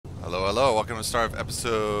Hello, hello. Welcome to start of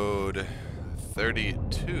episode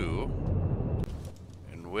 32,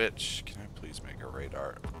 in which... Can I please make a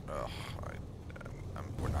radar? Oh,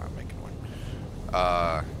 we're not making one.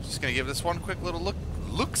 Just gonna give this one quick little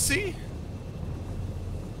look-see.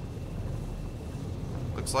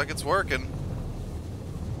 Looks like it's working.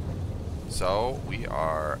 So, we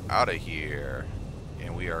are out of here.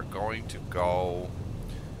 And we are going to go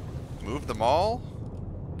move them all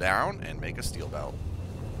down and make a steel belt.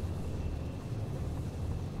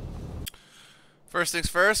 First things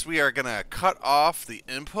first, we are going to cut off the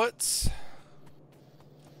inputs.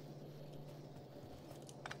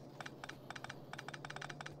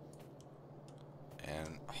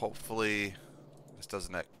 And hopefully this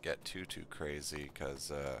doesn't get too crazy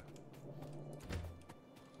because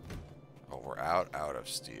oh, we're out of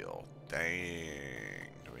steel. Dang.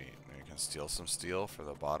 We can steal some steel for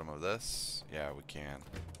the bottom of this? Yeah, we can.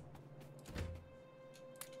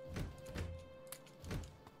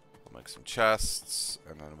 We'll make some chests,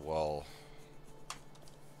 and then we'll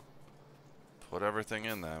put everything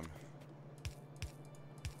in them.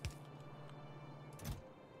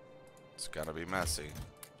 It's gotta be messy.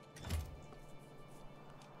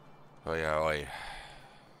 Oh yeah, oh yeah.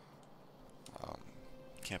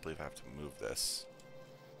 Can't believe I have to move this.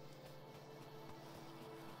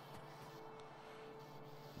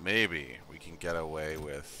 Maybe we can get away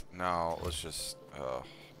with... No, let's just... Oh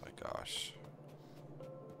my gosh.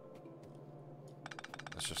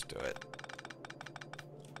 Let's just do it.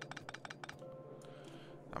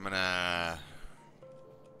 I'm gonna... I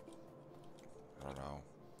don't know.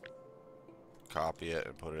 Copy it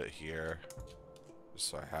and put it here. Just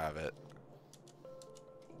so I have it.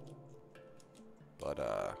 But,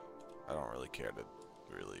 I don't really care to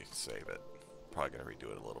really save it. Probably gonna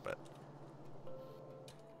redo it a little bit.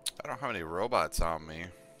 I don't have any robots on me.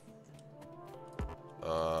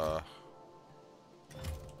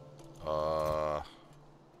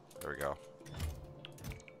 There we go.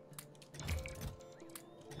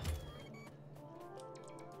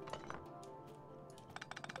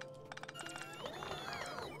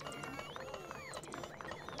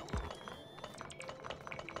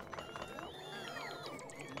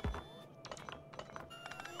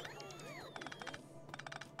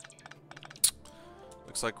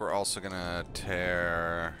 Looks like we're also gonna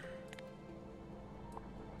tear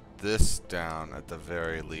this down at the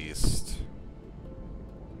very least.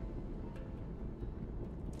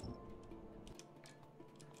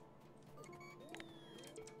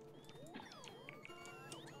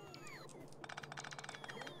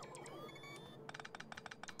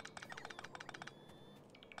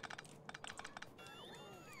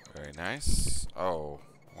 Very nice. Oh,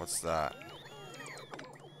 what's that?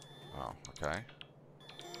 Oh, okay.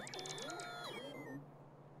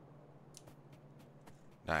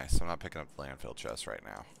 Nice. I'm not picking up the landfill chest right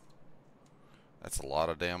now. That's a lot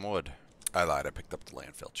of damn wood. I lied. I picked up the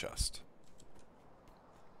landfill chest.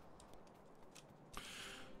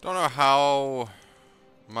 Don't know how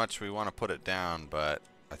much we want to put it down, but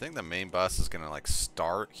I think the main bus is going to like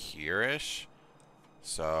start here-ish.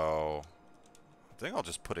 So I think I'll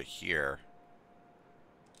just put it here.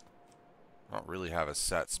 I don't really have a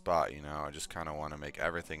set spot, you know. I just kind of want to make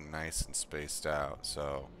everything nice and spaced out.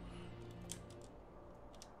 So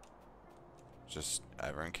just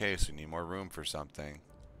ever in case we need more room for something.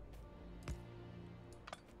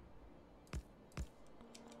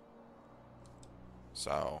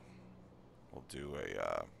 So we'll do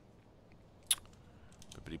a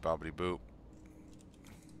bippity bobbity boop.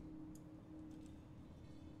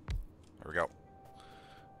 There we go.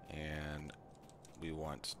 And we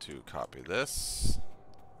want to copy this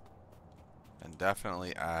and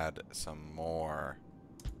definitely add some more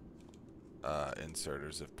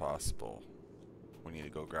inserters if possible. We need to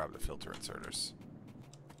go grab the filter inserters.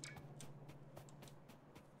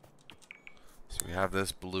 So we have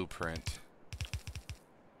this blueprint.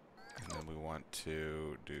 And then we want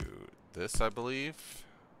to do this, I believe.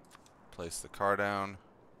 Place the car down.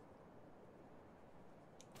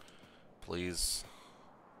 Please.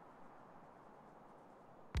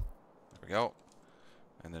 There we go.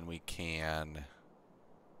 And then we can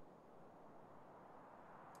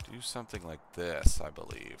do something like this, I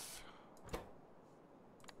believe.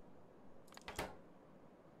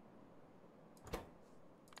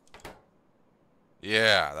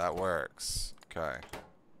 Yeah, that works. Okay.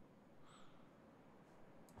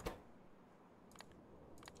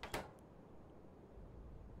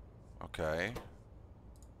 Okay.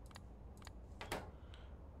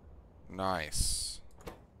 Nice.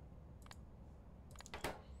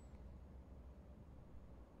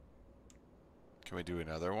 Can we do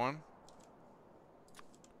another one?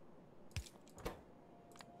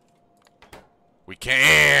 We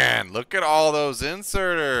can! Look at all those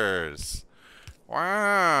inserters!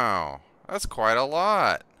 Wow! That's quite a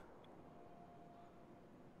lot.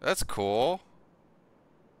 That's cool.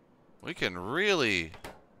 We can really...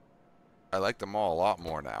 I like them all a lot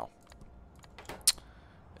more now.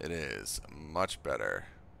 It is much better.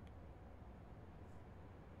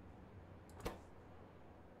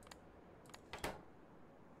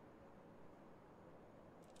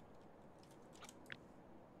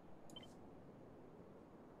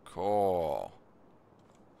 Cool.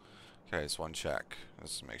 Okay, just one check.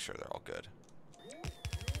 Let's make sure they're all good. I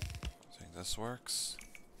think this works.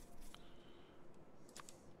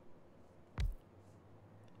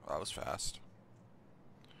 Well, that was fast.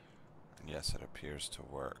 And yes, it appears to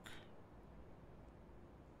work.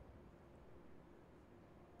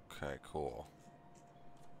 Okay, cool.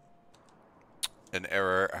 An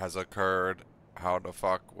error has occurred. How the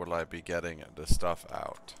fuck will I be getting the stuff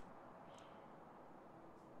out?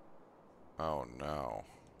 Oh no.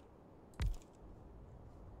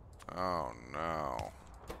 Oh no.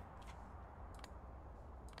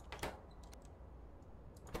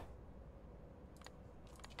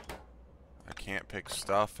 I can't pick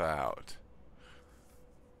stuff out.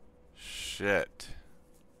 Shit.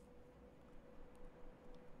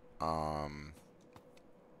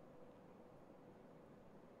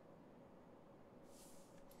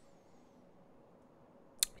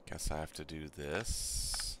 Guess I have to do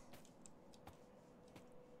this.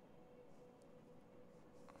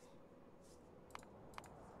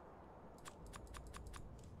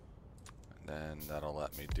 And then that'll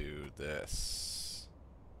let me do this.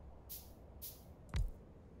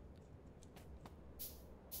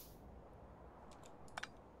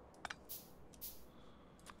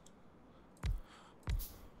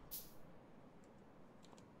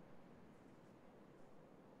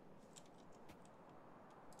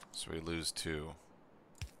 So we lose 2.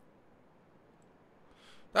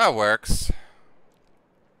 That works.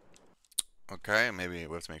 Okay, maybe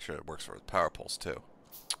we have to make sure it works for the power poles too.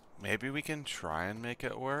 Maybe we can try and make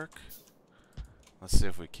it work. Let's see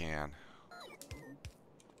if we can.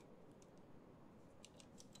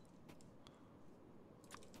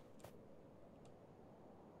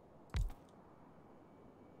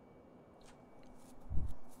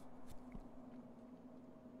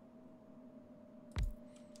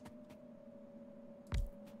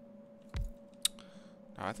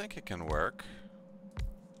 I think it can work.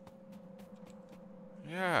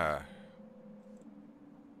 Yeah.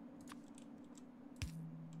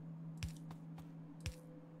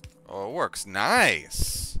 Oh, it works.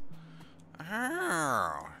 Nice.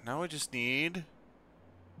 Oh, now we just need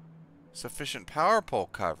sufficient power pole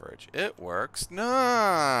coverage. It works.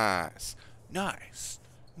 Nice. Nice.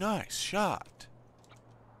 Nice shot.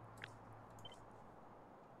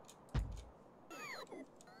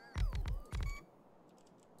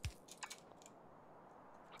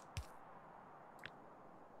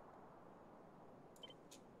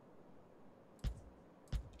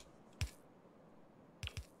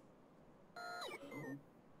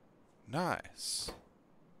 Nice.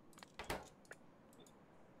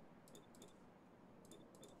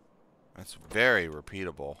 That's very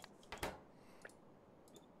repeatable.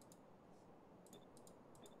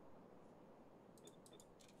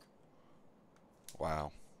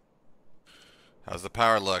 Wow. How's the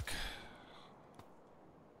power look?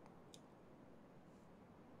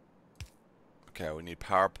 Okay, we need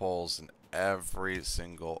power poles in every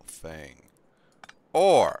single thing.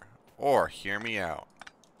 Or, hear me out.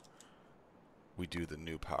 We do the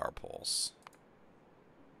new power poles.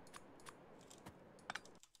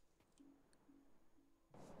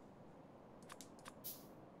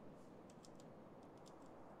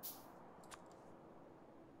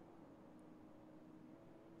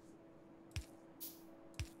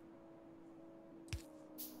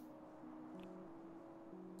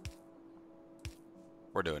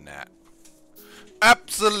 We're doing that.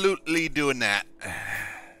 Absolutely doing that.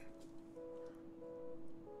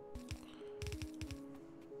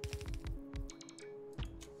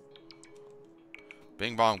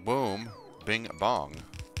 Bing bong boom. Bing bong.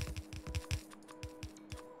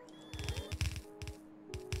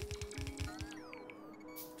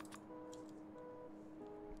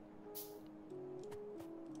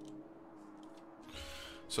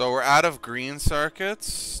 So we're out of green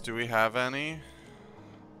circuits. Do we have any?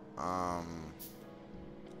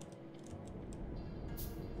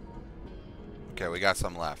 Okay, we got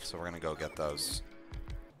some left, so we're gonna go get those.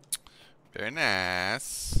 Very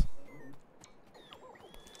nice.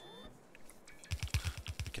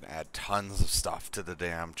 We can add tons of stuff to the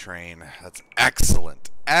damn train. That's excellent.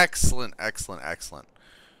 Excellent, excellent, excellent.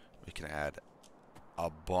 We can add a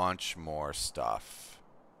bunch more stuff.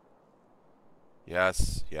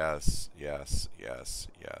 Yes, yes, yes, yes,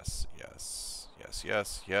 yes, yes, yes,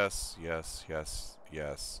 yes, yes, yes, yes,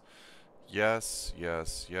 yes, yes,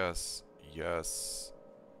 yes, yes, yes,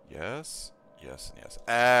 yes, yes, and yes.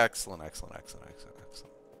 Excellent, excellent, excellent, excellent,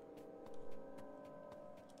 excellent.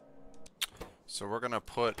 So we're gonna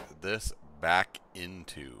put this back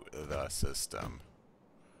into the system.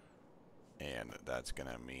 And that's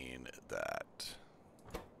gonna mean that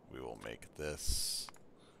we will make this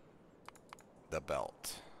the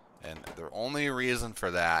belt. And the only reason for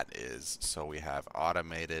that is so we have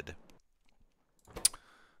automated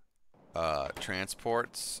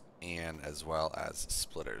transports and as well as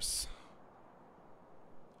splitters.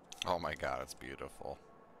 Oh my god, it's beautiful.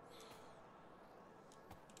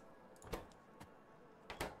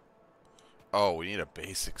 Oh, we need a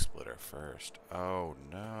basic splitter first. Oh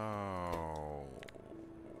no.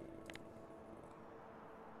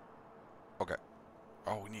 Okay.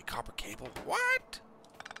 Oh, we need copper cable. What?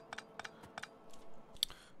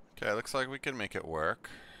 Okay, looks like we can make it work.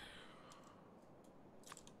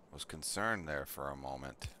 Was concerned there for a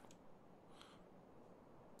moment.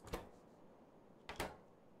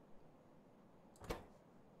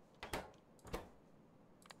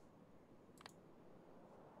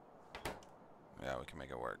 Yeah, we can make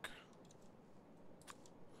it work.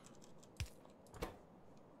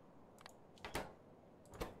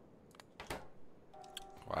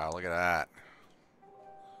 Wow, look at that.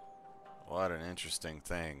 What an interesting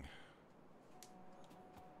thing.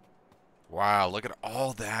 Wow, look at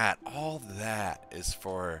all that. All that is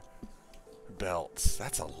for belts.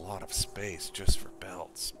 That's a lot of space just for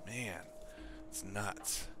belts. Man, it's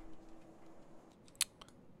nuts.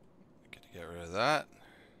 Get rid of that.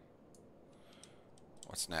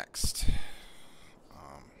 What's next?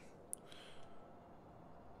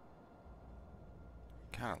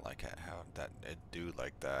 Kind of like how it do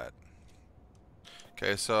like that.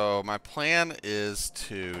 Okay, so my plan is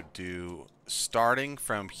to do starting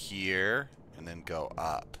from here and then go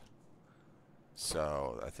up.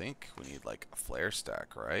 So I think we need like a flare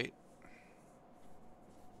stack, right?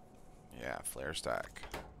 Yeah, flare stack.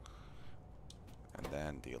 And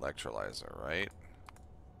then the electrolyzer, right?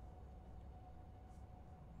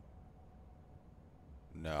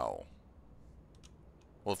 No.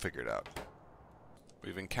 We'll figure it out.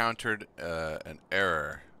 We've encountered an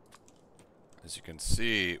error. As you can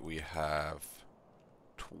see, we have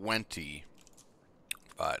 20,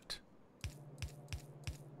 but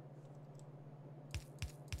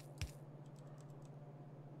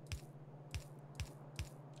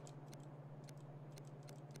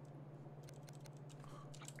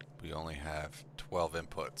we only have 12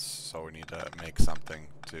 inputs, so we need to make something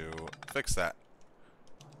to fix that.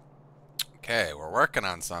 Okay, we're working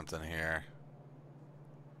on something here.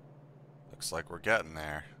 Looks like we're getting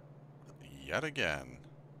there. Yet again.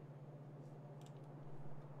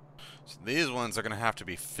 So these ones are going to have to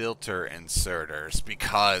be filter inserters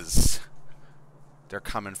because they're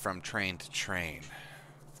coming from train to train.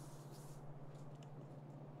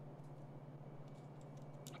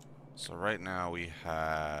 So right now we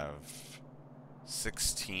have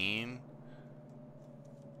 16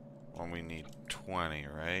 when we need 20,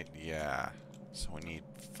 right? Yeah. So we need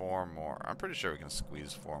 4 more. I'm pretty sure we can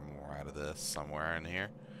squeeze 4 more out of this somewhere in here.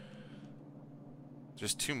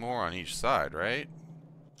 Just 2 more on each side, right?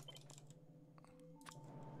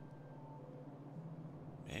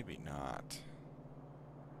 Maybe not.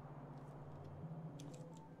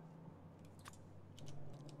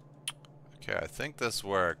 Okay, I think this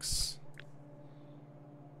works.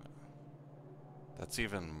 That's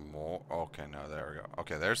even more. Okay, no, there we go.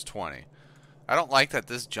 Okay, there's 20. I don't like that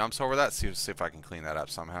this jumps over that. See if I can clean that up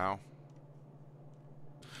somehow.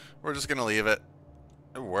 We're just gonna leave it.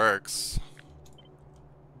 It works.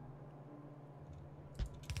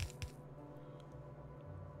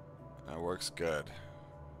 It works good.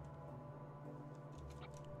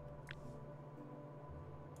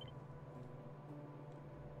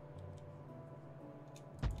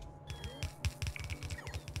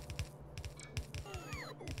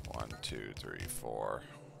 One, two, three, four.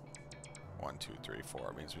 1, 2, 3, 4.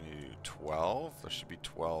 It means we need to do 12. There should be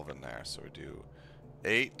 12 in there. So we do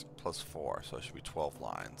 8 plus 4. So it should be 12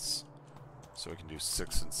 lines. So we can do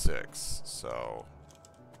 6 and 6. So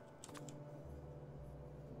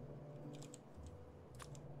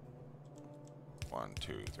 1,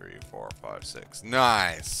 2, 3, 4, 5, 6.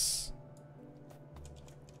 Nice.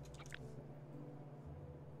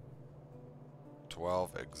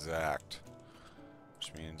 12 exact.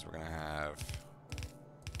 Which means we're going to have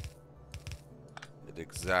it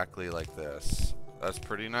exactly like this. That's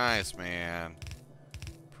pretty nice, man.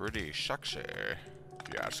 pretty sexy,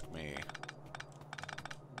 if you ask me.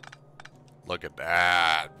 Look at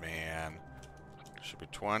that, man. Should be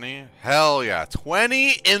 20. Hell yeah,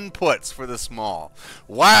 20 inputs for this mall.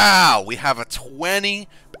 Wow, we have a 20.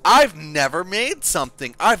 I've never made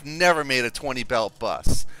something. I've never made a 20 belt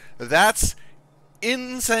bus. That's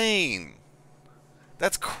insane.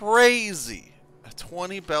 That's crazy. A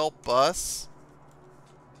 20 belt bus?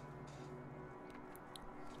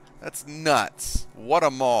 That's nuts. What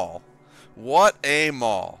a mall. What a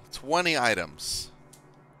mall. 20 items.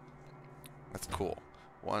 That's cool.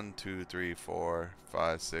 1, 2, 3, 4,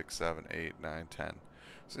 5, 6, 7, 8, 9, 10.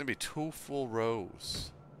 It's going to be 2 full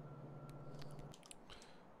rows.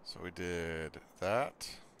 So we did that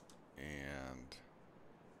and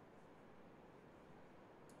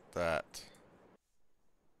that.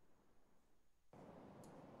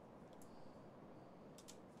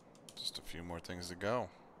 Just a few more things to go.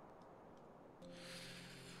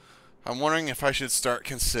 I'm wondering if I should start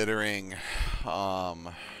considering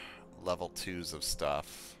level 2s of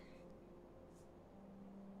stuff.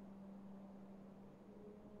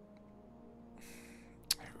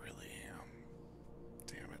 I really am.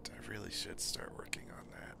 Damn it, I really should start working on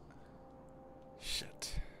that.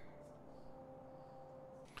 Shit.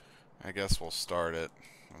 I guess we'll start it,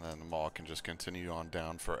 and then the mall can just continue on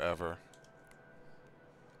down forever.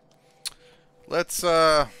 It's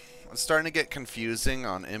starting to get confusing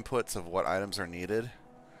on inputs of what items are needed.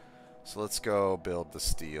 So let's go build the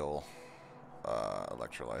steel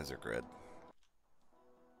electrolyzer grid.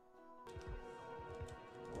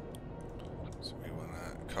 So we want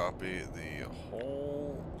to copy the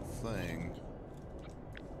whole thing.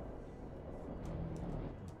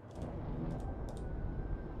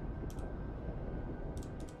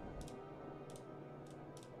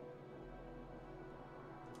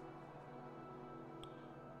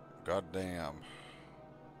 God damn.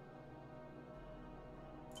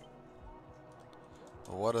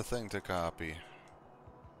 What a thing to copy.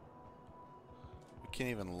 We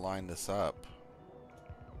can't even line this up.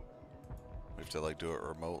 We have to like do it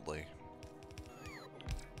remotely.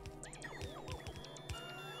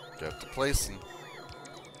 Get to placing.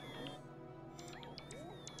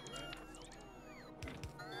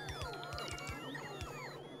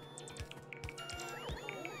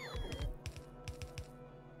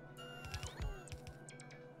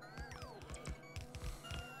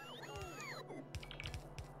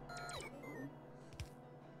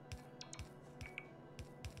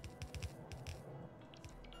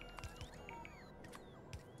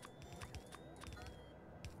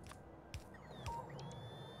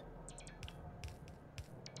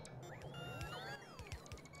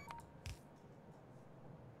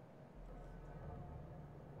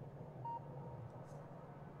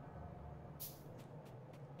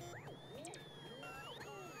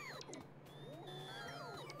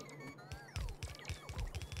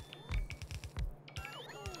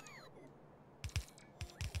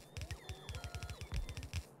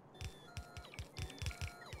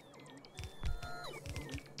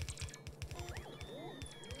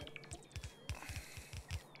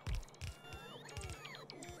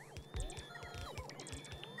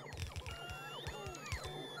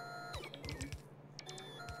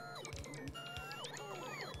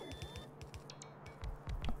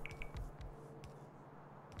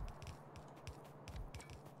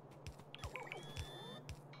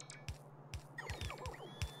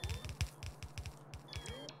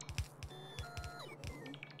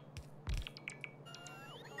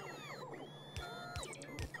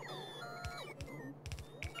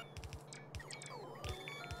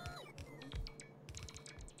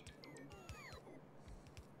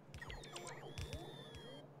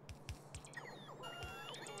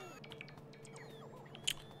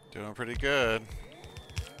 Doing pretty good.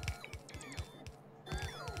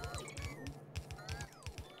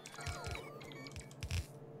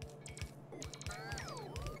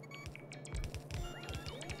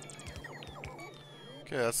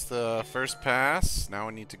 Okay, that's the first pass. Now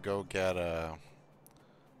we need to go get the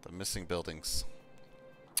missing buildings.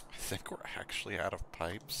 I think we're actually out of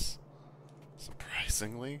pipes,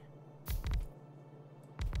 surprisingly.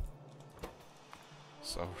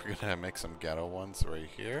 So we're gonna make some ghetto ones right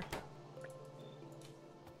here.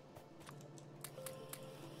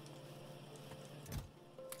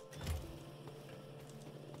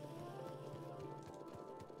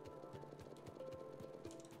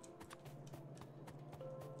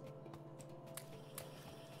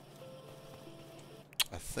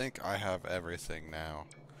 I think I have everything now.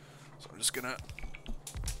 So I'm just gonna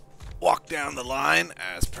walk down the line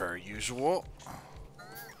as per usual.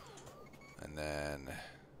 And then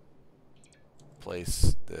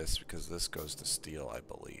replace this because this goes to steel, I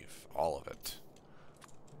believe. All of it.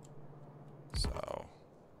 So,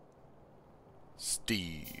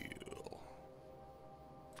 steel.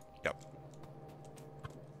 Yep.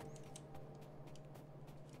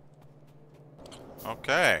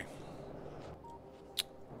 Okay.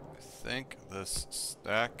 I think this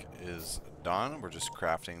stack is done. We're just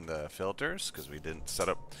crafting the filters because we didn't set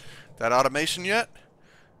up that automation yet.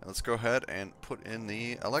 And let's go ahead and put in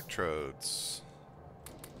the electrodes.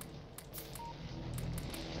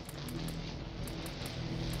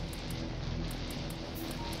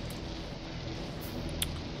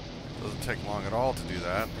 Doesn't take long at all to do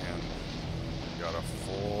that, and we got a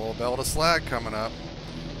full belt of slag coming up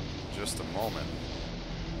in just a moment.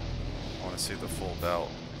 I want to see the full belt.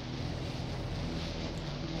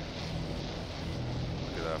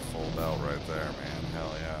 Look at that full belt right there, man.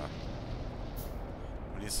 Hell yeah.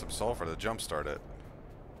 We need some sulfur to jumpstart it.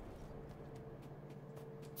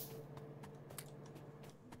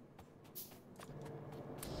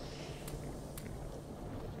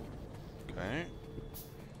 Okay.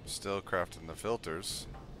 Still crafting the filters.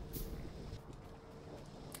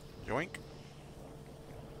 Yoink.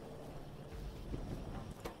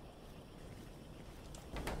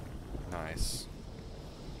 Nice.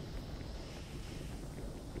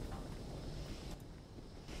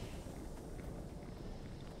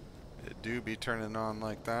 It do be turning on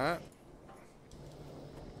like that.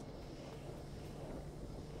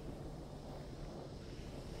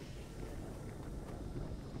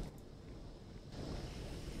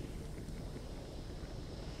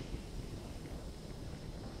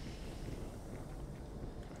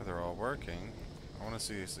 They're all working. I want to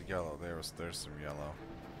see the yellow. There's some yellow.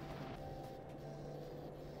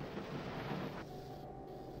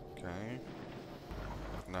 Okay.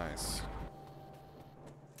 Nice.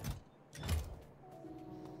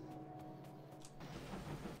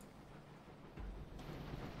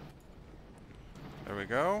 There we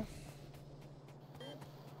go.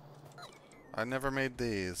 I never made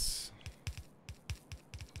these.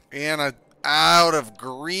 And out of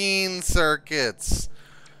green circuits.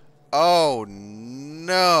 Oh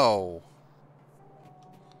no.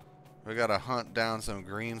 We gotta hunt down some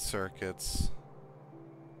green circuits.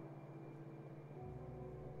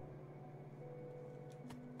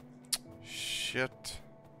 Shit.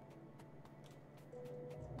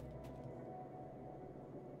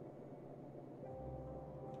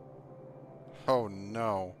 Oh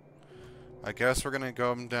no. I guess we're gonna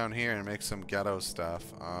go down here and make some ghetto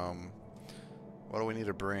stuff. What do we need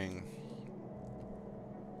to bring?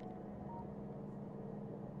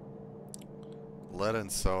 Lead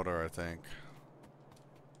and soda, I think.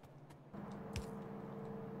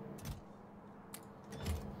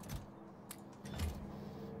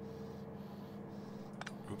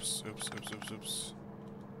 Oops, oops, oops, oops, oops.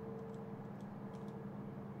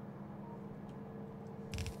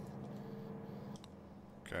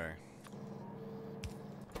 Okay.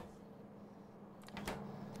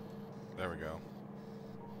 There we go.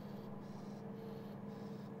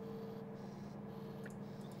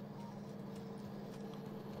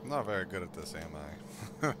 I'm not very good at this, am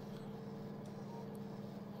I?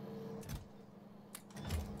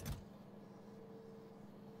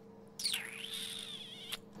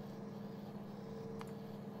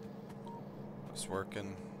 It's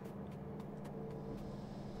working.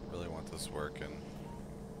 Really want this working.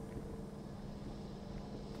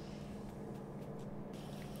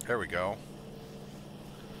 There we go.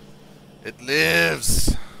 It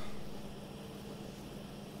lives!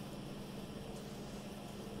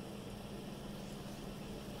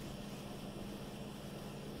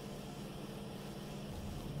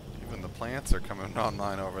 Even the plants are coming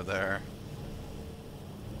online over there.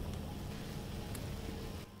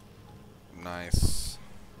 Nice.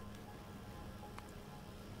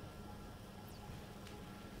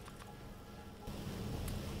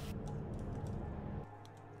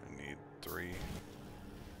 I need 3.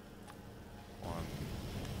 1.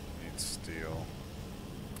 Need steel.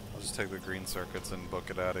 I'll just take the green circuits and book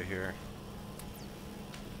it out of here.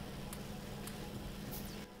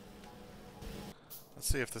 Let's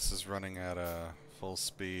see if this is running at full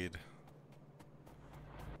speed.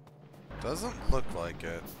 Doesn't look like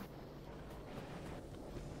it.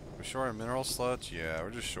 We're short on mineral sludge? Yeah, we're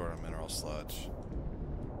just short on mineral sludge.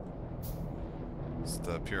 It's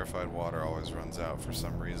the purified water always runs out for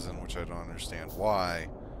some reason, which I don't understand why.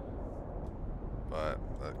 But,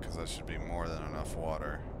 because that should be more than enough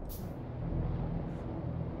water.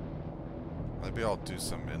 Maybe I'll do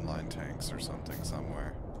some inline tanks or something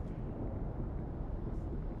somewhere.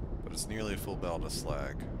 But it's nearly a full belt of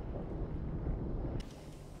slag.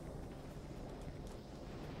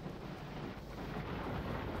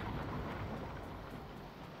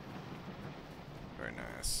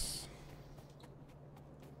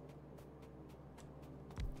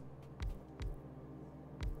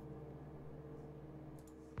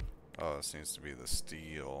 Oh, this needs to be the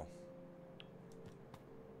steel.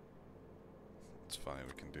 It's funny,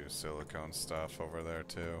 we can do silicone stuff over there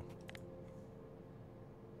too.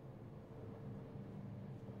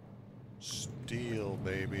 Steel,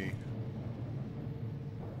 baby.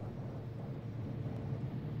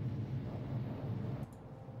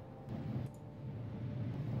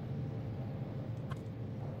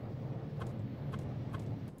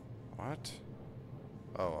 What?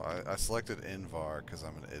 Oh, I selected Invar because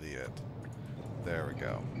I'm an idiot. There we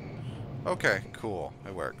go. Okay, cool.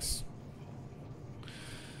 It works.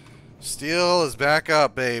 Steel is back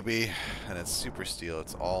up, baby. And it's super steel.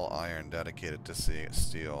 It's all iron dedicated to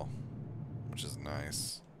steel, which is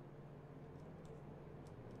nice.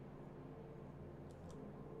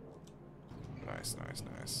 Nice, nice,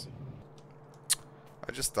 nice.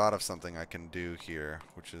 I just thought of something I can do here,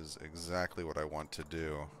 which is exactly what I want to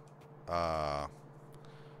do.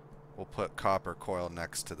 We'll put copper coil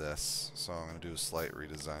next to this. So I'm going to do a slight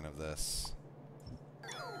redesign of this.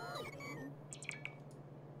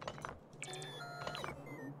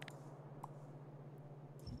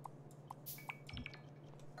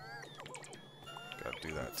 Gotta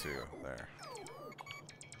do that too. There.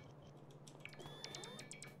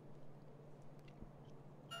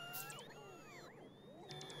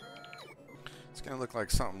 It's going to look like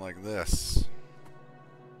something like this.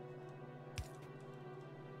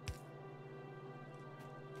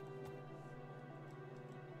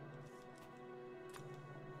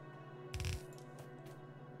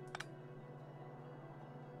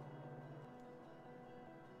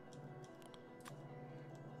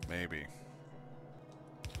 Maybe.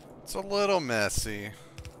 It's a little messy,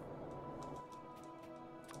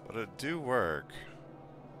 but it do work.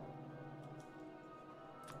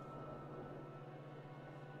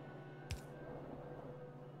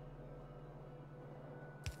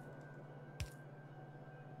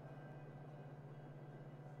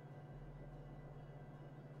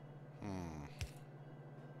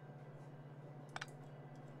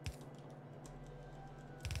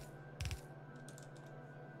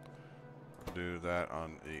 Do that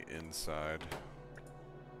on the inside.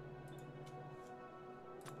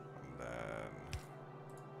 And then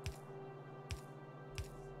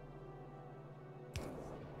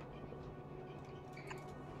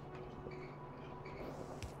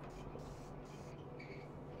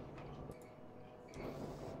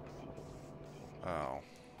oh.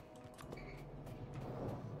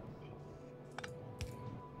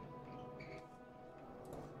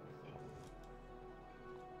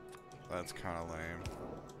 That's kind of lame.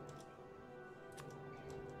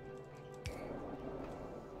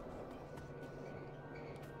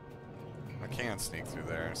 I can sneak through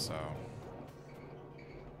there, so...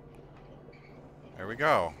 There we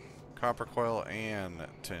go. Copper coil and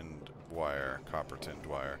tinned wire. Copper tinned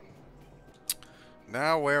wire.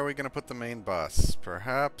 Now, where are we going to put the main bus?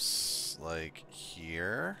 Perhaps, like,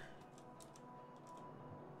 here?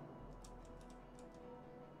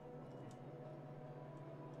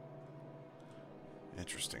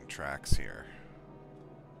 Interesting tracks here.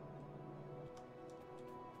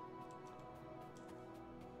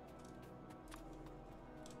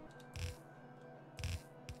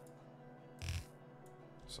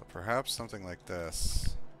 So perhaps something like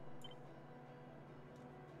this.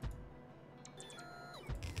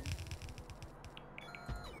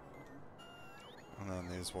 And then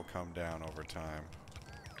these will come down over time.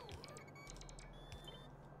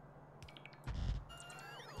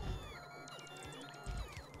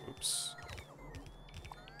 Oops.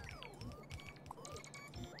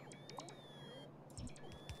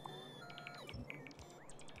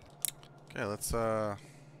 Okay, let's go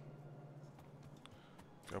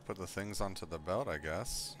put the things onto the belt, I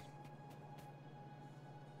guess.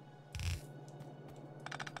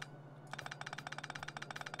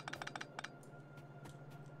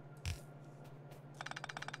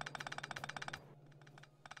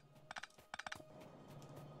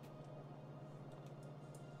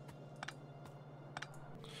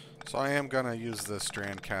 So I am gonna use the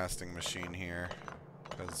strand casting machine here,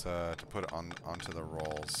 because to put it onto the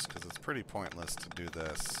rolls, because it's pretty pointless to do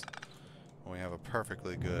this when we have a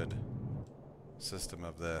perfectly good system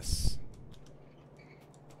of this.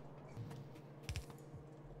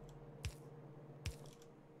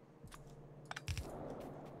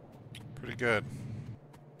 Pretty good.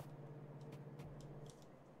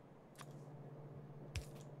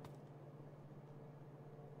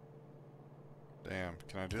 Damn,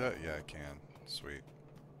 can I do that? Yeah, I can. Sweet.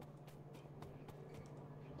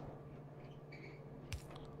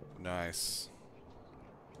 Nice.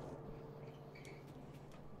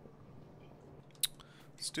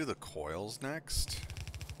 Let's do the coils next.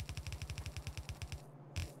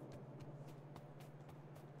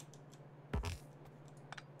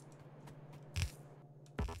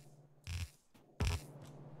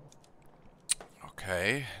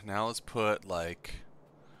 Okay, now let's put like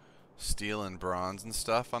steel and bronze and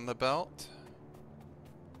stuff on the belt.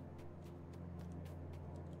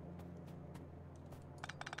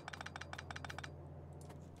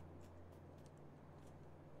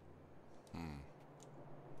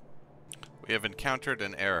 We have encountered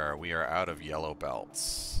an error. We are out of yellow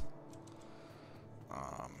belts.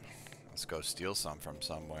 Let's go steal some from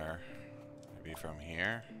somewhere. Maybe from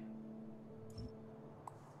here.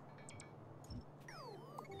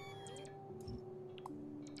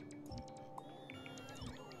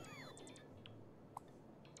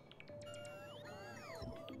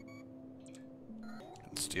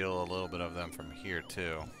 And steal a little bit of them from here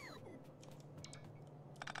too.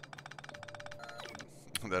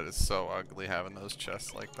 That is so ugly having those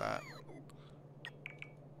chests like that.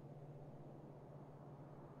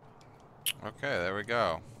 Okay, there we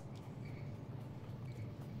go.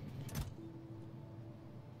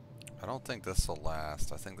 I don't think this will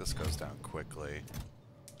last. I think this goes down quickly.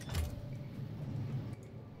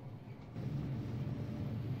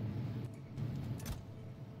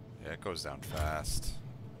 Yeah, it goes down fast.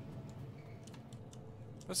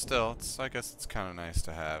 But still, I guess it's kind of nice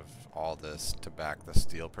to have all this to back the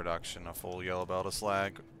steel production, a full yellow belt of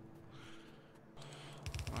slag.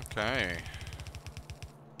 Okay.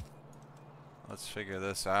 Let's figure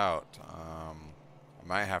this out. I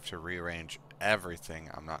might have to rearrange everything.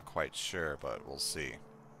 I'm not quite sure, but we'll see.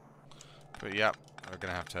 But yep, we're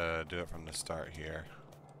gonna have to do it from the start here.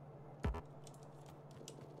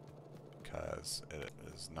 Because it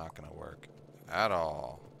is not gonna work at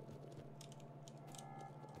all.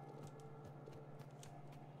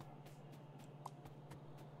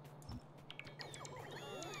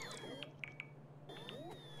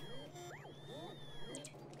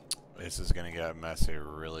 This is gonna get messy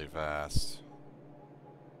really fast.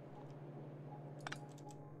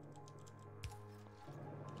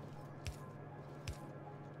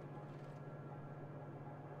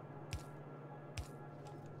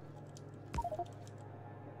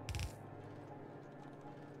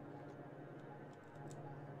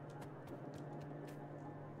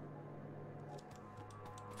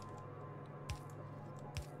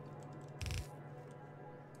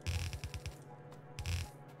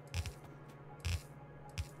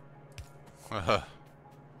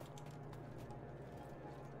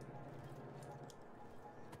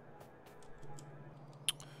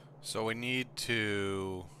 So we need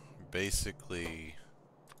to basically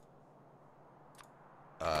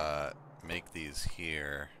make these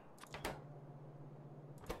here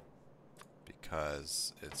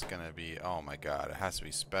because it's gonna be, oh my god, it has to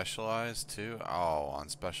be specialized too. Oh, on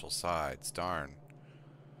special sides, darn.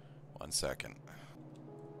 1 second.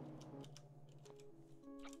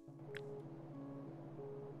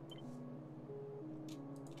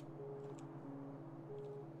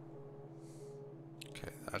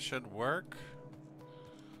 Okay, that should work.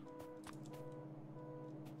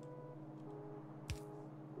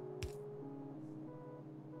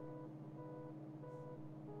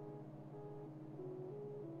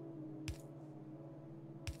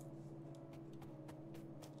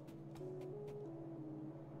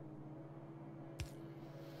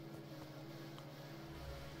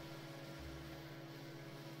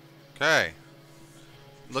 Okay.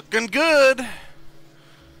 Looking good.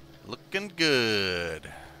 Looking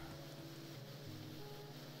good.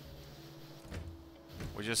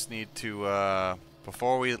 We just need to,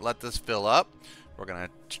 before we let this fill up, we're going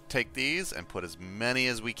to take these and put as many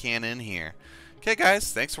as we can in here. Okay,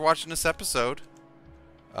 guys, thanks for watching this episode.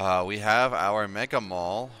 We have our Mega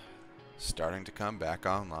Mall starting to come back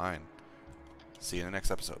online. See you in the next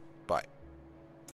episode.